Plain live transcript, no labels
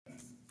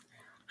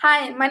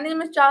Hi, my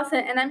name is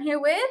Jocelyn, and I'm here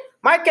with.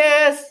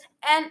 Marcus!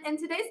 And in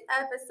today's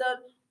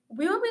episode,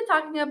 we will be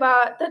talking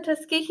about the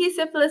Tuskegee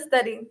Syphilis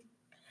Study.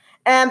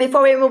 And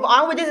before we move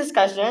on with this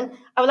discussion,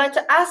 I would like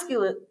to ask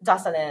you,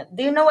 Jocelyn,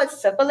 do you know what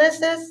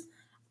syphilis is?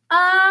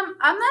 I'm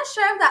not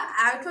sure of the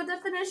actual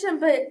definition,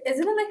 but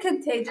isn't it like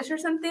contagious or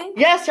something?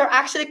 Yes, you're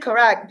actually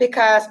correct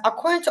because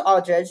according to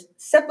Aldrich,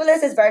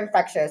 syphilis is very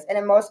infectious and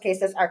in most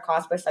cases are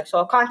caused by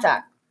sexual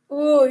contact.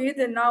 Ooh, you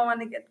did not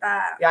want to get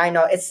that. Yeah, I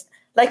know. It's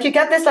like you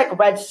get this like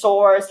red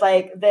sores,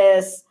 like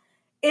this.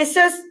 It's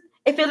just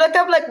if you look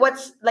up like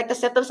what's like the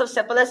symptoms of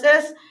syphilis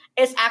is,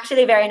 it's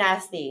actually very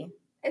nasty.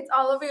 It's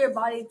all over your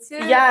body too.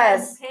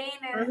 Yes. And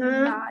pain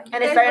and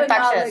and it's very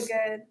infectious.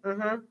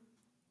 Good.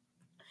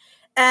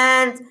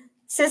 And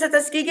since the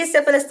Tuskegee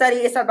Syphilis Study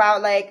is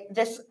about like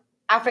this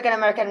African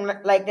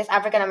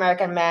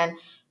American man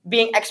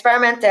being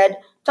experimented,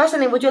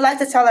 Jocelyn, would you like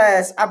to tell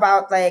us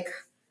about like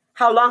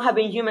how long have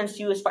been humans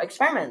used for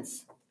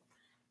experiments?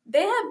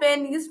 They have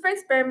been used for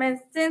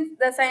experiments since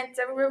the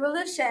scientific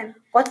revolution.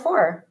 What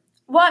for?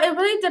 Well, it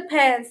really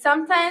depends.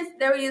 Sometimes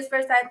they were used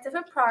for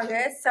scientific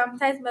progress,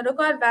 sometimes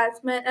medical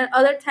advancement, and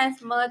other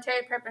times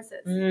military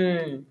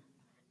purposes.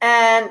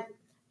 And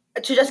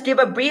to just give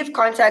a brief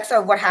context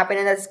of what happened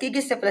in the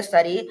Tuskegee Syphilis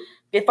Study,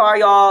 before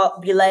y'all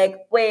be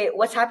like, wait,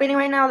 what's happening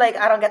right now? Like,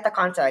 I don't get the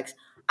context.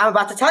 I'm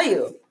about to tell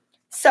you.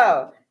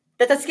 So,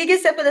 the Tuskegee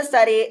Syphilis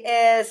Study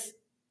is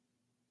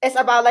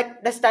about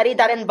like the study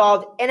that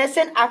involved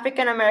innocent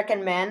African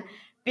American men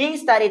being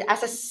studied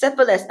as a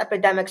syphilis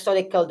epidemic, so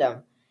they killed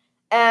them.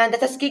 And the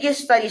Tuskegee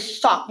study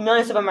shocked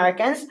millions of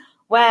Americans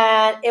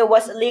when it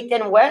was leaked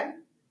in what?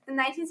 In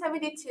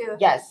 1972.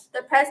 Yes.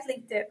 The press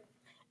leaked it.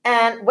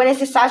 And when its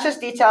disastrous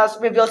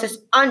details reveals its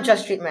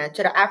unjust treatment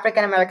to the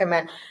African American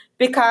men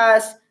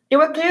because they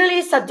were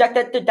clearly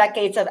subjected to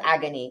decades of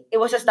agony. It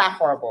was just that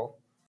horrible.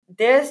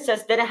 This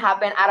just didn't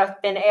happen out of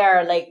thin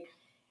air.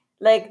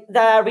 Like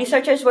the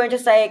researchers weren't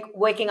just like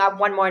waking up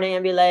one morning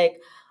and be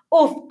like,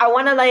 oof, I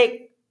want to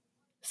like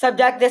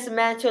subject this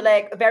man to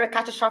like very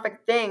catastrophic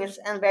things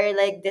and very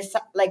like this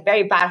like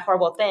very bad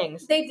horrible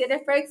things. They did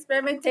it for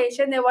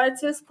experimentation. They wanted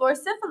to explore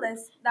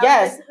syphilis.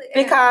 Yes,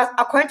 because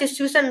according to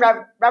Susan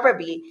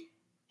Rubberby,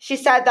 she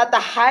said that the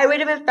high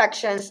rate of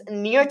infections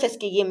near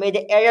Tuskegee made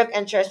the area of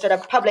interest to the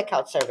public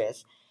health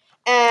service.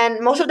 And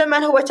most of the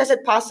men who were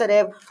tested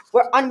positive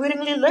were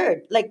unwittingly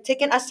lured, like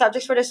taken as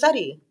subjects for the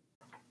study.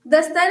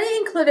 The study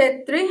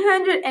included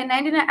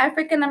 399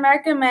 African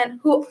American men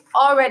who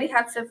already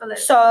had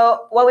syphilis.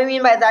 So what we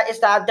mean by that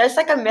is that there's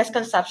like a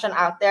misconception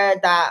out there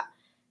that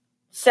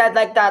said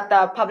like that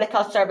the public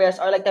health service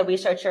or like the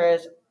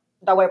researchers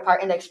that were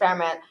part in the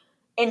experiment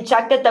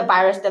injected the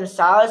virus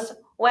themselves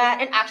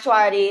when in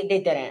actuality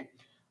they didn't.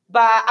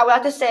 But I would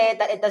like to say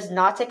that it does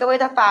not take away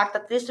the fact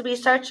that these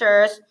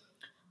researchers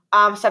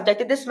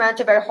subjected this man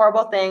to very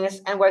horrible things,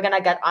 and we're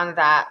gonna get on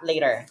that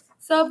later.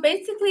 So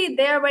basically,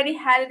 they already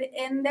had it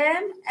in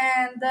them,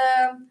 and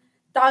the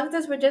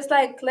doctors were just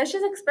like, let's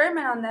just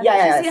experiment on them.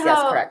 Yes, see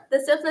how correct.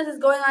 The syphilis is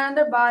going on in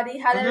their body,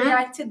 how they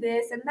react to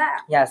this and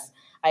that. Yes,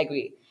 I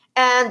agree.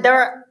 And there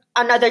are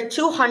another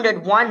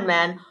 201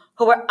 men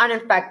who were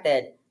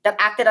uninfected that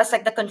acted as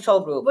like the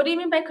control group. What do you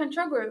mean by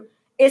control group?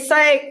 It's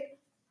like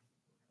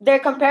they're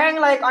comparing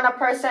like on a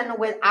person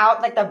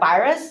without like the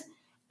virus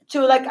to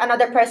like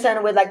another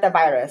person with like the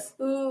virus.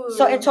 Ooh.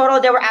 So in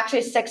total, there were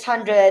actually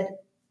 600.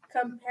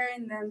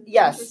 Comparing them.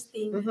 Yes.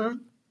 Interesting.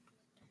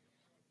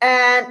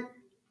 And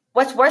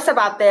what's worse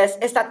about this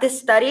is that this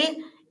study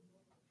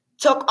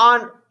took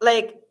on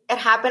like it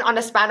happened on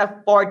the span of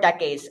 4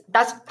 decades.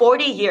 That's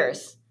 40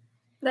 years.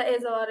 That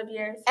is a lot of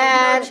years. So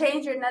And no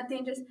change or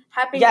nothing, just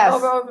happening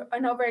over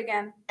and over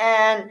again.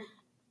 And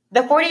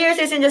the 40 years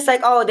isn't just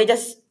like, oh,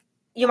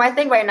 you might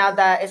think right now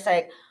that it's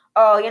like,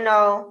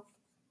 oh,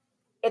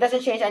 it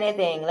doesn't change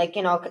anything. Like,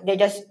 they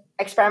just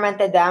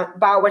experimented them,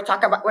 but we're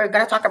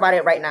going to talk about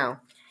it right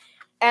now.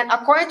 And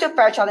according to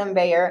Fairchild and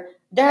Bayer,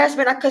 there has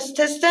been a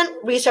consistent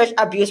research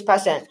abuse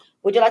present.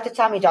 Would you like to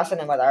tell me,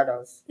 Jocelyn, what are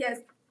those? Yes.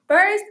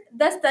 First,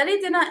 the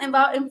study did not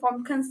involve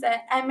informed consent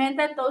and meant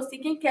that those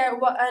seeking care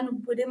were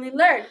unwittingly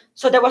lured.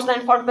 So there was no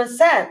informed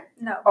consent?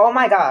 No. Oh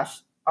my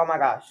gosh.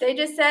 They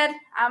just said,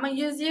 I'm going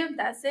to use you.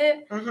 That's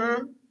it.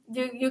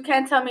 You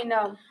can't tell me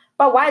no.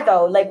 But why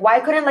though? Like, why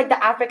couldn't like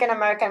the African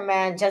American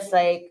man just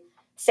like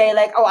say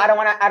like, oh, I don't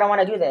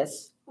want to do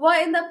this?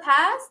 Well, in the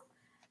past,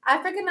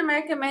 African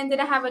American men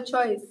didn't have a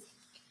choice.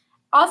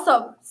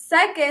 Also,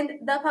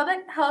 second, the public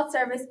health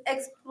service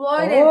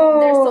exploited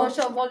their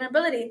social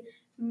vulnerability,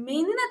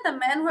 meaning that the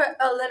men were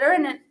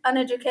illiterate and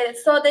uneducated,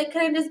 so they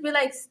couldn't just be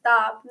like,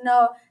 stop.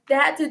 No, they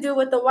had to do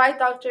what the white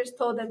doctors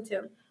told them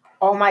to.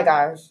 Oh my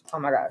gosh.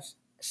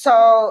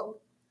 So,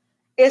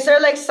 is there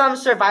like some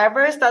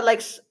survivors that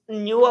like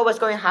knew what was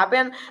going to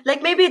happen?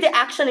 Like maybe they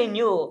actually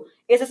knew.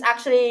 Is this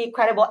actually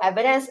credible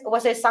evidence?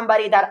 Was there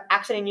somebody that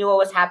actually knew what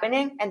was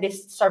happening and they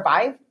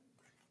survived?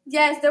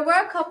 Yes, there were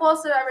a couple of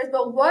survivors,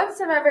 but one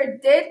survivor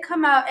did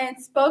come out and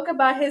spoke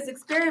about his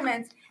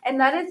experiments, and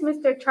that is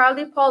Mr.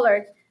 Charlie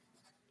Pollard.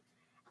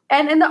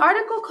 And in the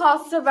article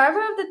called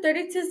Survivor of the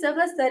 32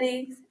 Syphilis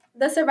Studies,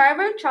 the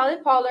survivor,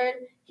 Charlie Pollard,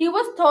 he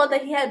was told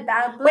that he had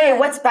bad blood. Wait,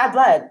 what's bad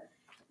blood?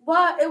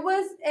 Well, it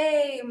was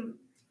a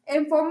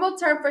informal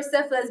term for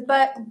syphilis,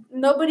 but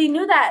nobody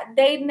knew that.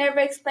 They never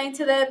explained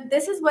to them,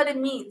 this is what it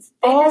means.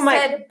 They just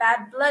said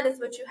bad blood is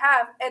what you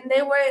have. And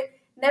they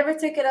never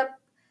took it up.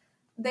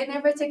 They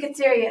never took it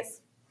serious.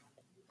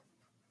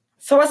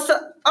 So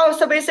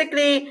so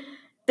basically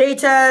they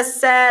just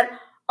said,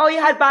 oh, you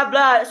had bad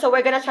blood, so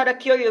we're gonna try to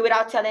cure you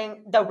without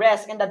telling the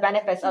risk and the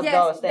benefits of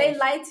those things. They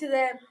lied to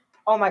them.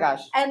 Oh my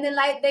gosh. And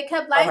they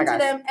kept lying to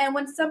them. And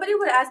when somebody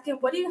would ask him,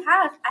 what do you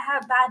have? I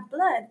have bad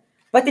blood.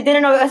 But they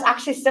didn't know it was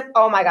actually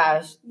oh my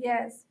gosh.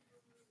 Yes.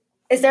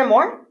 Is there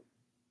more?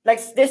 Like,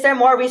 is there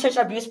more research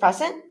abuse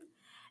present?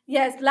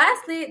 Yes.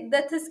 Lastly,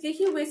 the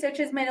Tuskegee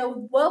researchers made a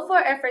willful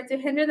effort to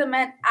hinder the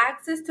men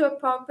access to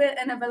appropriate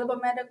and available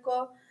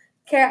medical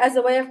care as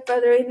a way of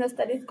furthering the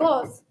study's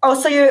goals. Oh,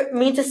 so you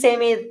mean to say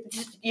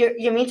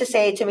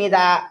to me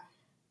that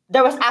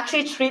there was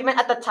actually treatment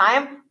at the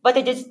time, but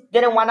they just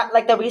didn't want to,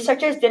 like, the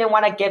researchers didn't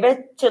want to give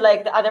it to,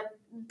 like, the other.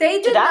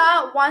 They did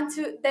not want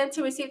them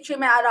to receive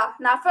treatment at all.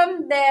 Not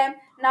from them,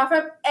 not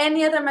from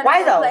any other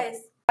medical place.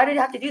 Why did they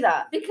have to do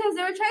that? Because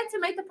they were trying to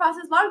make the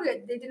process longer.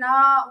 They did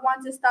not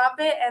want to stop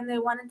it, and they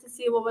wanted to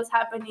see what was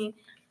happening.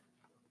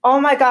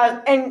 Oh my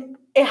God. And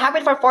it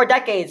happened for 4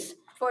 decades.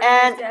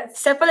 And yes.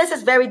 Syphilis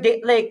is very,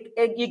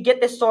 you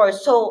get this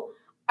source. So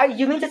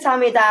you mean to tell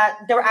me that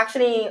there were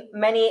actually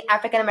many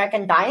African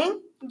American dying?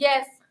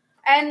 Yes.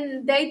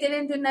 And they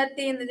didn't do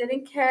nothing. They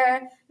didn't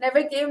care.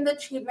 Never gave them the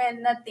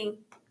treatment. Nothing.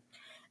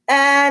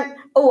 And,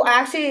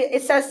 actually,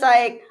 it says,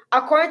 like,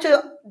 according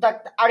to the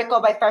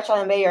article by Fairchild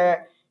and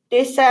Mayer,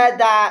 they said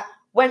that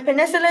when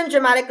penicillin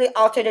dramatically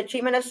altered the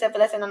treatment of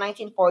syphilis in the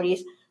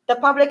 1940s, the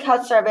Public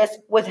Health Service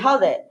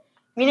withheld it.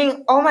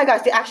 Meaning, oh my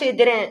gosh, they actually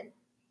didn't.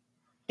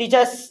 They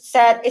just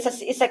said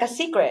it's like a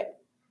secret.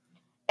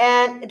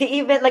 And they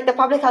even, like, the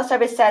Public Health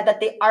Service said that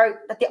they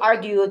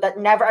argue that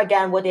never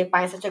again would they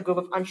find such a group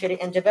of untreated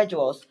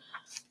individuals.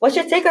 What's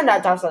your take on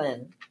that,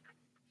 Jocelyn?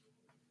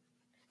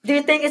 Do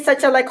you think it's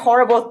such a, like,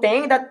 horrible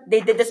thing that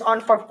they did this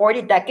on for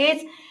 40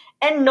 decades?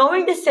 And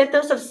knowing the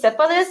symptoms of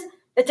syphilis,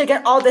 that you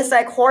get all this,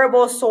 like,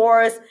 horrible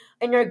sores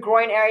in your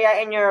groin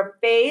area, in your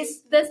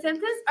face. The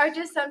symptoms are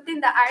just something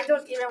that I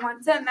don't even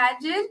want to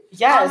imagine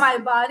on my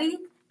body.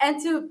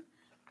 And to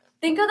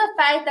think of the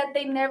fact that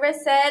they never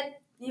said,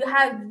 you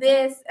have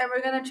this and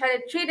we're going to try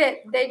to treat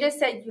it. They just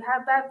said, you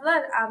have bad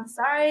blood. I'm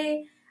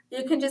sorry.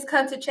 You can just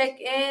come to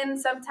check in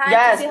sometime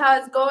to see how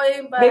it's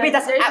going. But maybe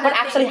that's what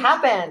actually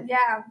happened.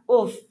 Yeah.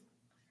 Oof.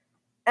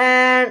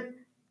 And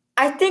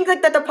I think,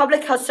 like, that the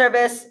Public Health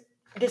Service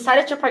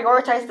decided to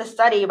prioritize the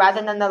study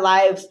rather than the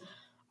lives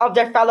of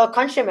their fellow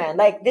countrymen.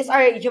 Like, these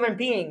are human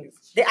beings.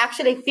 They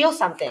actually feel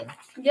something.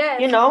 Yes.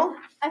 You know?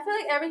 I feel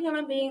like every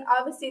human being,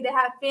 obviously, they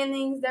have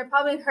feelings. They're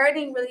probably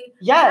hurting really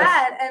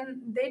bad,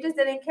 and they just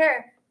didn't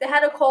care. They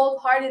had a cold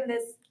heart in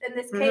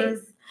this case.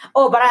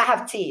 Oh, but I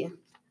have tea.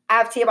 I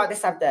have tea about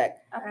this subject.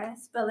 Okay,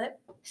 spill it.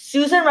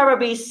 Susan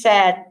Rubberby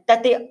said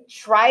that they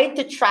tried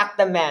to track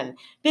the men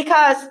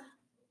because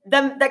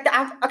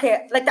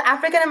the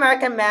African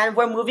American men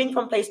were moving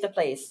from place to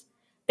place.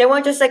 They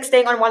weren't just, like,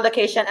 staying on one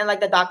location and, like,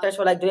 the doctors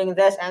were, like, doing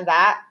this and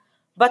that,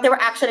 but they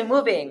were actually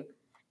moving.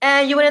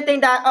 And you wouldn't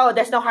think that, oh,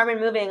 there's no harm in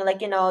moving.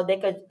 Like, you know, they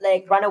could,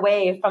 like, run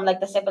away from, like,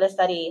 the syphilis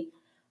study.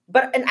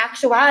 But in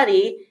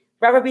actuality,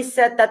 Rubberby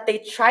said that they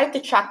tried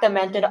to track the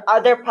men to the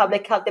other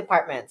public health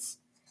departments.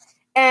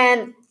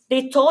 And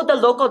they told the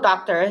local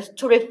doctors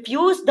to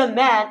refuse the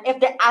men if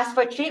they asked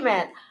for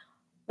treatment.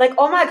 Like,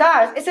 oh my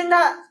gosh, isn't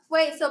that...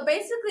 Wait, so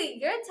basically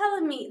you're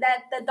telling me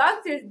that the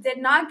doctors did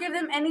not give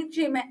them any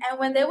treatment, and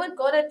when they would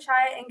go to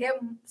try and get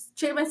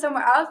treatment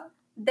somewhere else,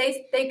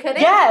 they couldn't?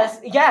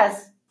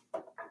 Yes.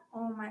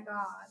 Oh my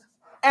God.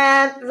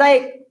 And,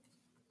 like,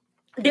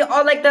 they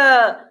all, like,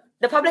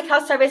 the Public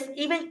Health Service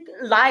even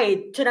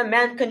lied to the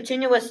men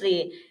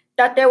continuously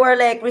that they were,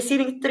 like,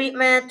 receiving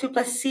treatment to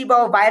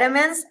placebo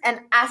vitamins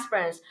and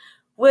aspirins,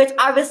 which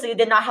obviously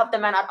did not help the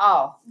men at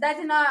all. That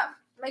did not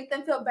make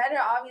them feel better,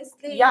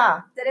 obviously.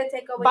 Yeah. Didn't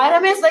take away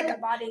vitamins, like, their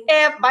body.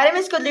 If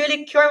vitamins could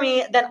literally cure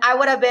me, then I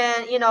would have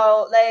been, you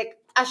know, like,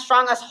 as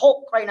strong as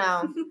Hulk right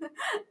now.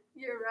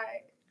 You're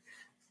right.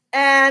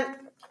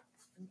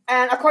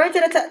 And according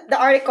to the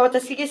article, the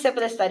Tuskegee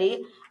Syphilis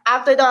Study,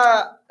 after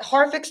the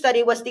horrific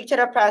study was leaked to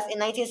the press in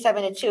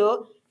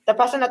 1972, the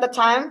president at the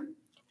time,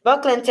 Bill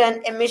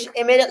Clinton,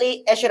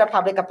 immediately issued a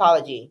public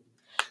apology.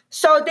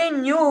 So they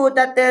knew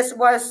that this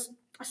was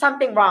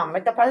something wrong.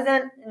 Like, the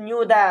president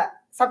knew that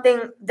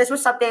this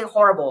was something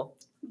horrible.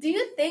 Do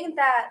you think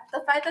that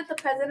the fact that the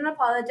president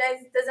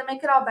apologized doesn't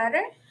make it all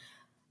better?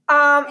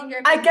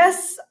 I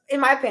guess, in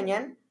my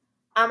opinion,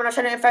 I'm not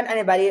trying to offend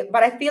anybody,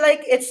 but I feel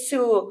like it's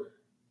to,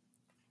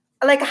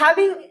 like,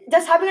 having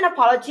an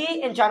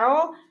apology in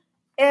general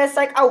is,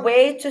 like, a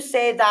way to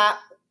say that,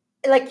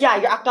 like, yeah,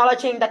 you're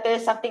acknowledging that there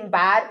is something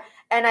bad,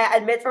 and I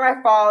admit for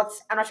my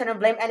faults. I'm not trying to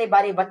blame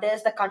anybody, but this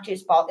is the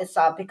country's fault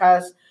itself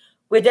because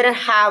we didn't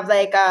have,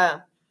 like,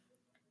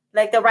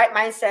 the right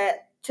mindset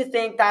to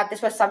think that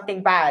this was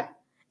something bad,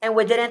 and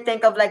we didn't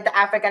think of like the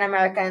African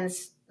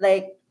Americans,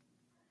 like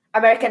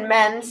American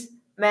men,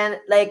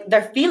 like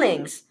their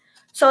feelings.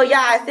 So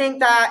yeah, I think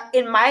that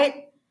it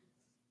might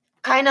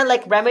kind of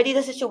like remedy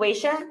the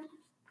situation,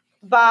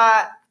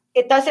 but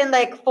it doesn't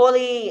like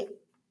fully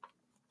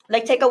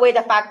like take away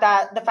the fact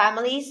that the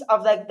families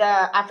of like the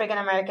African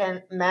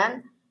American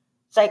men,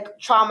 it's like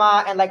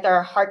trauma and like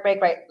their heartbreak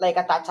right like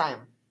at that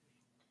time.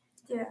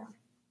 Yeah.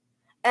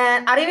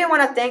 And I don't even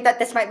want to think that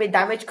this might be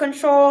damage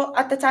control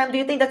at the time. Do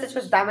you think that this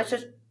was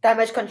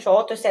damage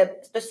control to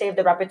save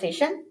the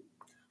reputation?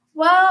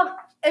 Well,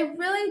 it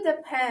really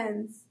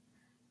depends.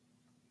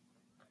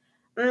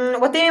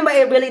 What do you mean by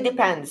it really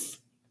depends?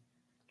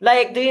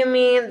 Like, do you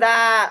mean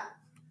that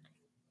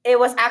it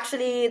was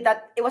actually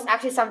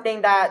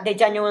something that they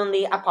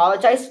genuinely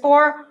apologized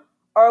for,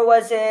 or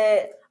was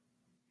it?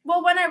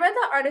 Well, when I read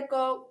the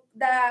article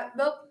that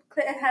Bill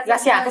Clinton has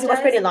Yes, yeah, because it was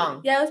pretty apologized-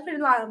 long. Yeah, it was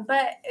pretty long,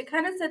 but it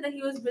kind of said that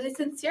he was really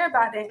sincere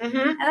about it.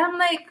 Mm-hmm. And I'm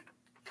like,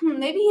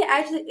 maybe he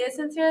actually is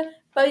sincere,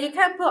 but you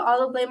can't put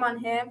all the blame on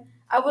him.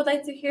 I would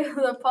like to hear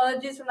the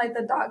apologies from like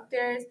the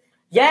doctors.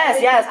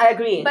 Yes, I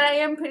agree. But I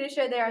am pretty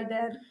sure they are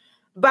dead.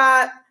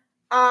 But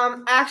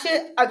I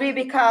actually agree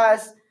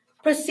because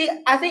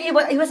I think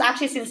he was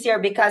actually sincere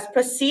because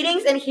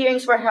proceedings and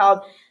hearings were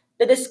held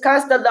to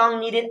discuss the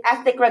long-needed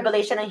ethic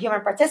regulation and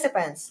human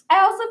participants. I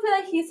also feel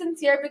like he's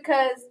sincere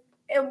because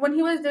when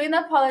he was doing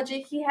the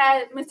apology, he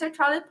had Mr.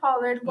 Charlie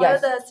Pollard, one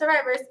of the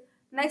survivors,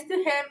 next to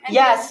him. And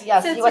yes,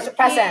 he was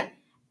present.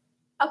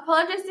 He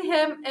apologized to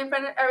him in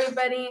front of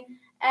everybody,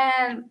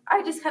 and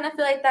I just kind of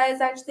feel like that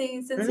is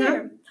actually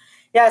sincere. Mm-hmm.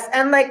 Yes,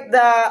 and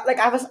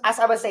as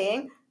I was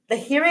saying, the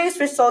hearings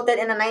resulted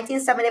in a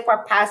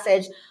 1974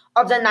 passage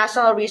of the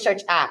National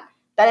Research Act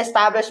that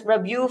established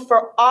review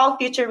for all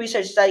future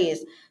research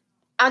studies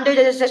under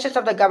the decisions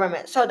of the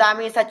government. So that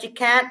means that you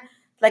can't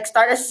like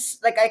start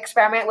an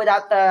experiment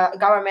without the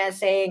government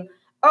saying,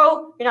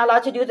 "Oh, you're not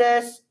allowed to do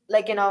this."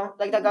 Like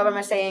like the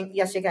government saying,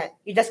 "Yes, you can."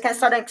 You just can't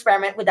start an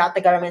experiment without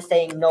the government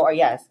saying no or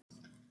yes.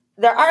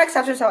 There are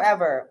exceptions,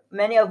 however,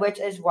 many of which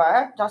is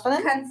what,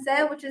 Jocelyn?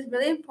 Consent, which is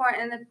really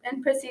important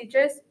in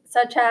procedures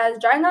such as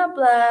drawing out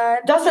blood.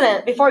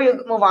 Jocelyn, before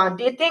you move on,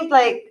 do you think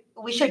like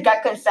we should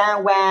get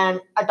consent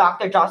when a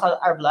doctor draws out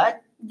our blood?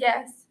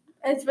 Yes,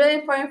 it's really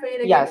important for you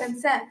to get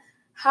consent.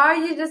 How are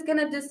you just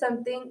gonna do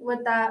something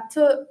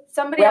to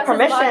somebody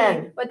else's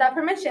body without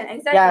permission?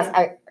 Exactly. Yes,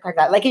 I correct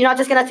that. Like you're not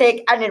just gonna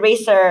take an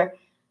eraser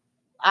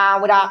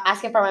without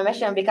asking for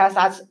permission because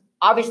that's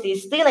obviously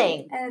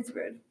stealing. And it's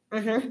rude.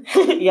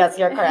 Mm-hmm. Yes,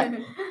 you're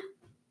correct.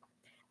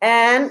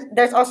 And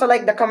there's also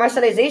like the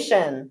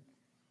commercialization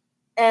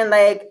and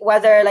like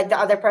whether like the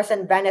other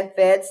person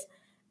benefits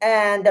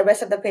and the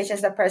risk of the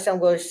patients the person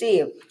will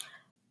receive.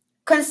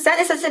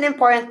 Consent is such an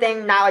important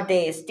thing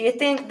nowadays. Do you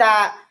think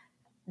that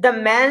the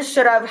men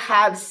should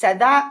have said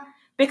that?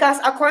 Because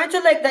according to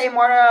like the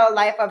Immortal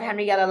Life of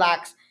Henrietta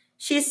Lacks,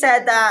 she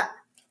said that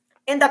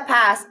in the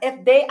past,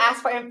 if they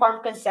asked for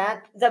informed consent,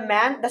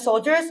 the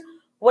soldiers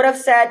would have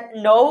said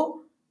no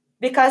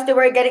because they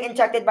were getting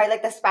injected by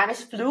like the Spanish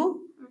flu,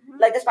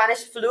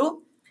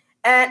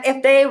 and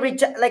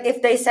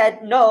if they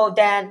said no,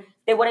 then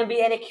there wouldn't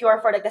be any cure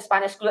for like the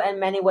Spanish flu, and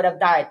many would have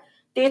died.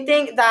 Do you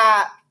think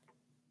that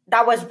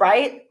was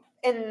right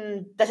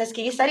in the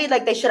Tuskegee study?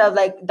 Like they should have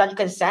like done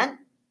consent.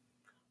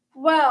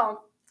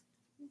 Well,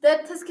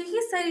 the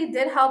Tuskegee study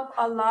did help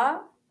a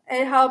lot.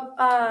 It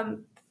helped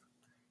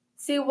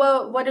see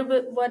what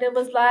it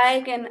was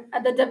like and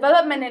the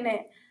development in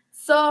it.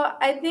 So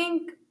I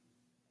think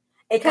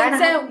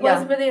consent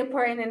was really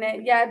important in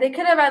it. Yeah, they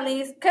could have at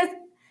least, because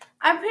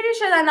I'm pretty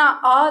sure that not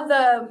all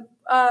the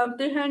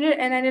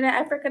 399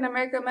 African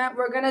American men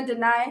were gonna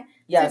deny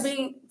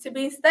to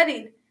be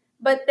studied,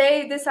 but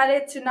they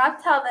decided to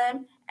not tell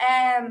them,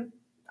 and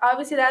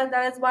obviously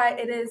that is why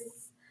it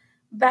is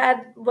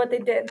bad what they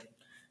did.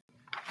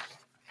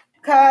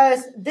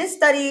 Because this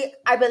study,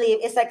 I believe,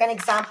 is like an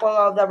example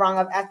of the wrong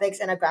of ethics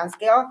in a grand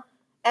scale,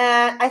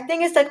 and I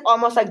think it's like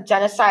almost like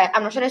genocide.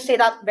 I'm not going to say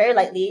that very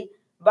lightly,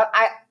 but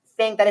I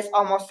think that it's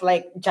almost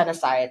like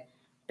genocide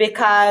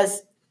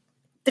because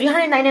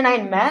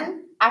 399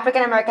 men,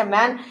 African American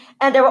men,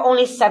 and there were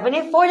only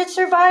 74 that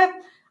survived.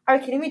 Are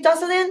you kidding me,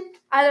 Jocelyn?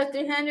 Out of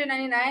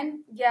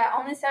 399, yeah,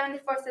 only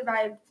 74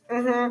 survived.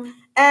 Mm-hmm.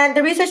 And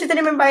the researchers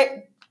didn't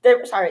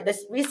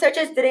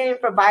even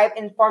provide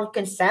informed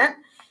consent.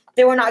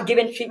 They were not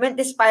given treatment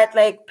despite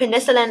like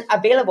penicillin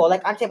available,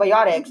 like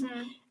antibiotics.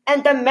 Mm-hmm.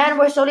 And the men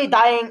were slowly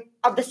dying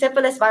of the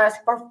syphilis virus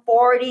for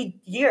 40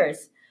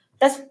 years.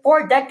 That's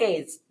 4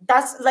 decades.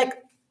 That's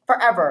like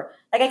forever.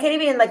 Like I can't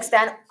even like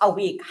stand a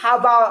week. How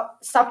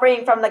about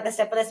suffering from like the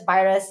syphilis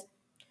virus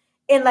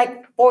in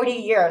like 40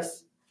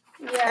 years?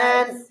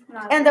 Yeah.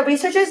 And the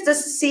researchers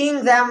just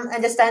seeing them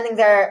and just standing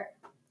there,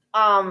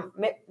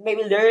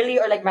 maybe literally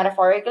or like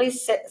metaphorically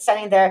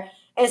standing there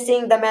and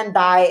seeing the men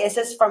die is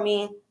just for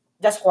me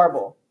just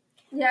horrible.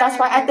 Yeah, that's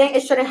why I think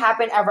it shouldn't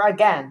happen ever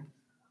again.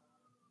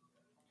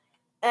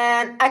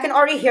 And I can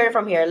already hear it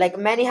from here. Like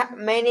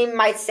many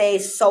might say,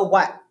 "So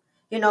what?"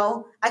 You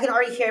know, I can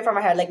already hear it from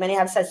my head. Like many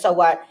have said, so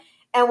what?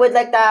 And with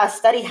like the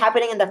study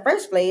happening in the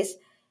first place,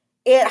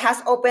 it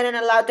has opened and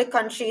allowed the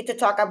country to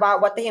talk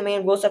about what the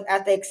humane rules of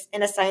ethics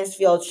in a science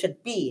field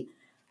should be.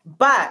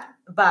 But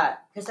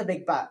here's a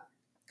big but.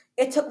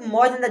 It took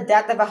more than the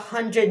death of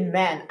 100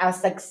 men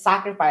as like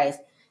sacrifice.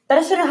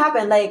 That shouldn't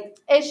happen. Like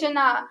It should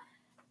not.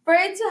 For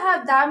it to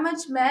have that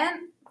much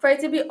men, for it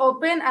to be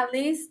open, at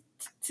least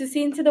to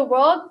see into the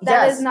world,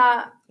 that Yes. is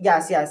not.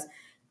 yes.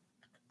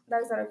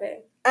 That is not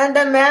okay. And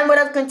the man would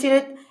have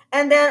continued.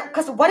 And then,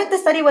 because what if the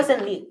study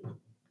wasn't leaked?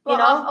 Well,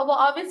 You know, well,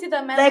 obviously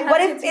the men like would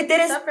what have if it continued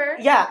didn't? to suffer.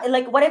 Yeah,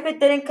 like what if it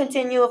didn't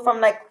continue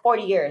from like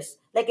 40 years?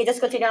 Like it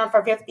just continued on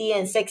for 50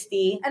 and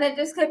 60. And it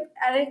just kept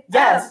adding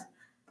Yes. up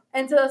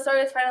until the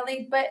story was finally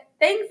leaked. But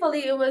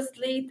thankfully, it was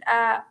leaked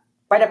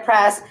By the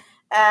press,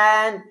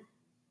 and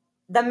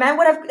the men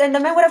would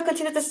have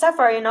continued to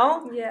suffer. You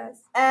know.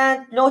 Yes.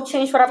 And no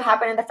change would have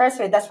happened in the first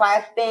place. That's why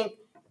I think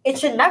it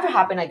should never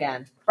happen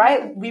again,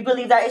 right? We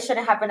believe that it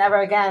shouldn't happen ever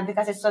again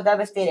because it's so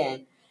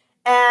devastating.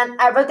 And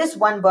I read this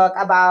one book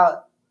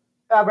about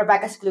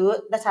Rebecca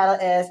Skloot. The title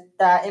is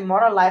The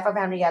Immortal Life of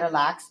Henrietta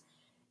Lacks.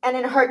 And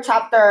in her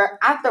chapter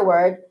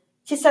afterward,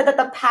 she said that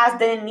the past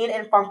didn't need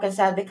informed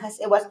consent because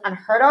it was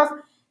unheard of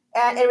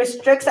and it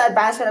restricts the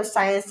advancement of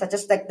science, such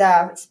as like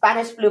the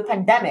Spanish flu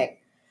pandemic.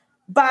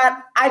 But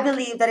I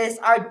believe that it's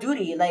our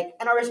duty, like,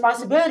 and our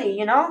responsibility,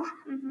 you know,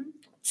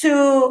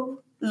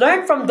 to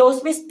learn from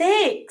those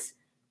mistakes.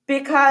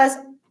 Because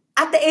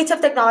at the age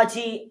of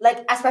technology,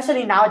 like,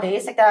 especially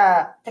nowadays, like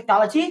the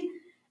technology,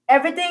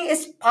 everything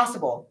is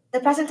possible. The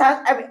present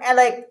time,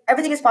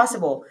 everything is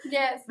possible.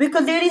 Yes. We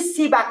could literally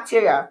see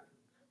bacteria,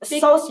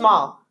 so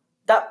small.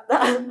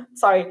 I'm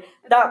sorry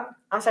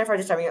for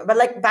disturbing you, but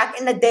like back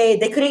in the day,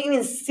 they couldn't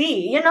even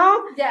see. You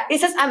know, Yeah. it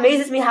just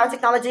amazes me how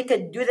technology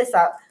could do this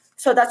stuff.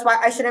 So that's why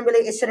I shouldn't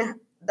believe it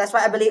shouldn't. That's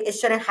why I believe it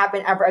shouldn't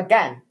happen ever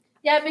again.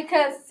 Yeah,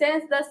 because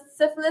since the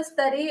syphilis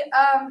study,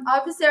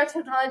 obviously our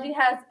technology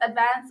has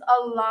advanced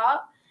a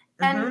lot,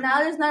 and now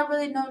there's not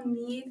really no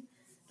need,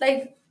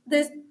 like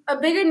there's a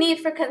bigger need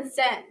for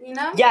consent, you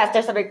know? Yes,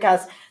 there's a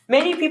because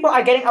many people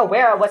are getting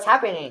aware of what's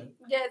happening.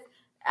 Yes.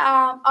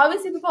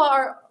 Obviously people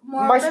are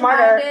More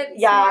smarter.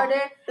 Yeah.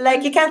 smarter.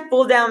 Like you can't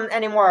fool them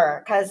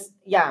anymore, because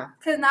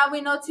Because now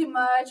we know too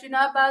much. We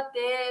know about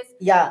this.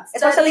 Yeah,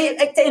 especially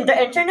like in the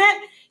internet,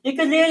 you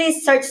can literally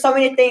search so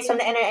many things from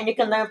the internet, and you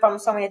can learn from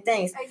so many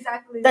things.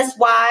 Exactly. That's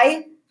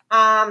why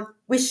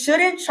we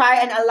shouldn't try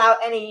and allow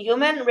any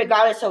human,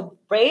 regardless of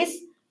race,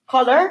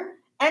 color,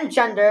 and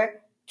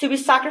gender, to be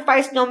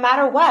sacrificed no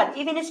matter what,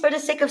 even if it's for the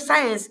sake of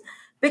science.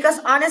 Because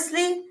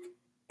honestly,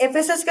 if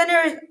it's just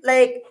gonna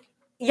like,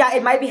 yeah,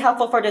 it might be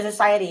helpful for the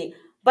society,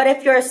 but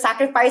if you're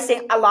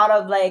sacrificing a lot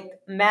of like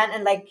men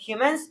and like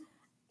humans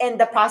in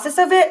the process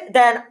of it,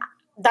 then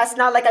that's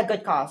not like a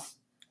good cause.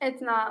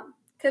 It's not.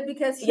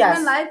 Because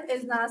human life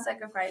is not a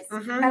sacrifice.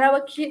 And I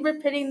will keep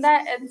repeating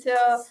that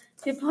until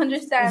people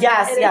understand it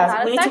is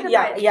not a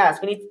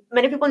sacrifice.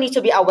 Many people need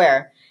to be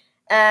aware.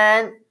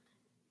 And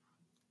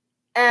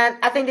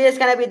I think this is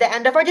gonna be the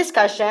end of our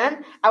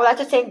discussion. I would like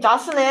to thank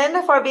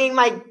Jocelyn for being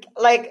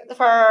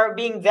for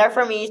being there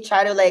for me,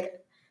 try to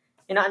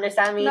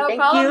understand me. No Thank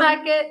problem,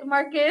 you.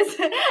 Marcus.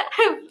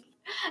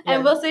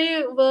 And we'll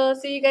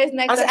see you guys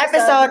next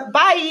episode.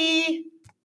 Bye.